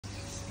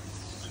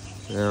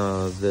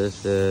Now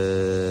this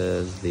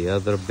is the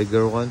other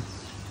bigger one.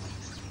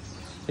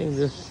 I think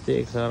this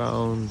takes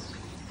around,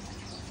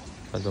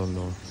 I don't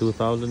know,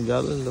 2,000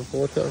 gallons of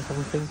water or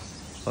something,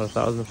 or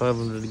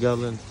 1,500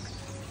 gallons.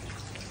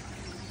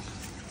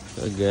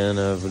 Again,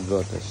 I've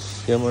got a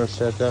skimmer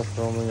setup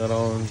roaming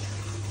around.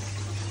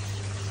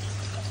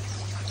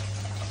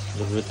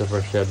 A bit of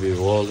a shabby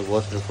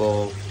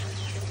waterfall.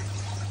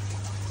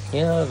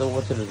 Yeah, the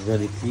water is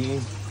very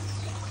clean.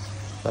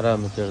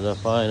 Parameters are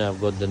fine. I've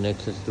got the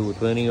Nexus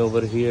 220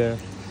 over here.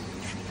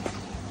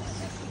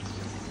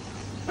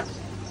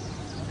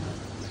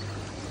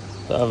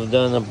 So I've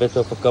done a bit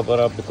of a cover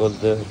up because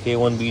the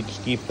K1 beads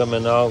keep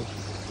coming out.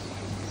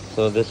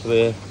 So this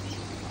way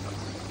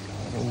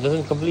it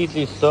doesn't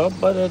completely stop,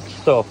 but it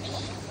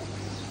stops.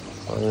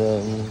 And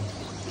then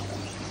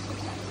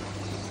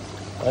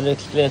I'll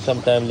explain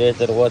sometime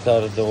later what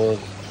are those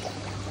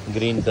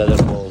green color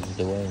balls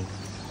doing.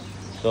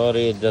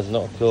 Sorry, it does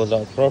not close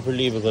out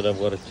properly because I've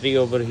got a tree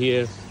over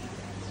here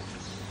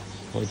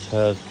which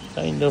has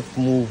kind of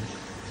moved.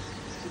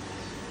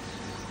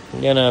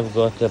 Then I've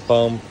got a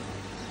pump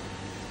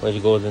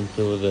which goes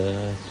into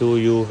the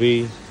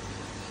 2UV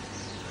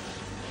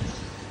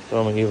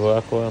from Evo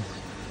Aqua.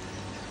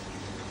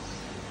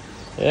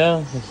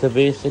 Yeah, it's a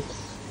basic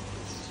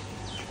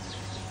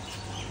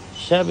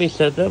shabby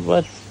setup,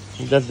 but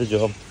it does the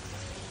job.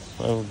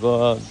 I've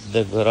got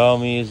the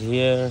gouramis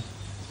here.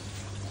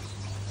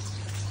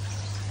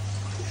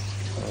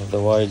 The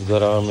white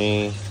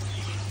gourami.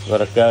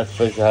 Got a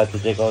catfish. I had to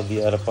take out the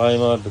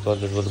arapaima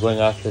because it was going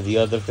after the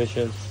other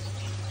fishes.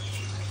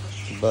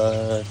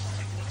 But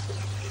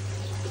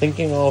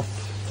thinking of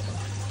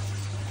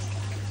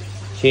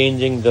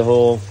changing the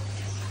whole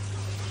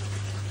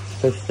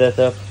fish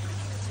setup,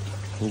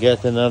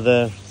 get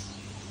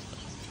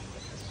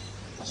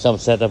some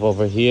setup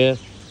over here.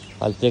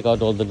 I'll take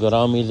out all the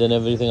gouramis and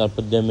everything. I'll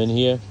put them in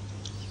here.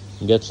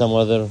 Get some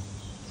other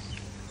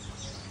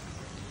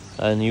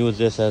and use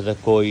this as a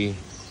koi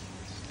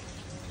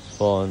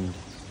pond,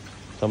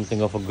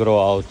 something of a grow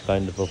out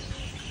kind of a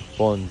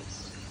pond.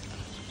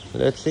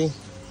 Let's see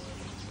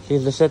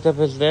if the setup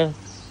is there.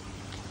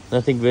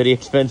 Nothing very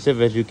expensive,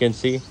 as you can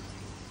see,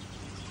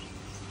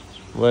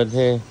 but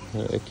hey,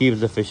 it keeps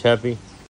the fish happy.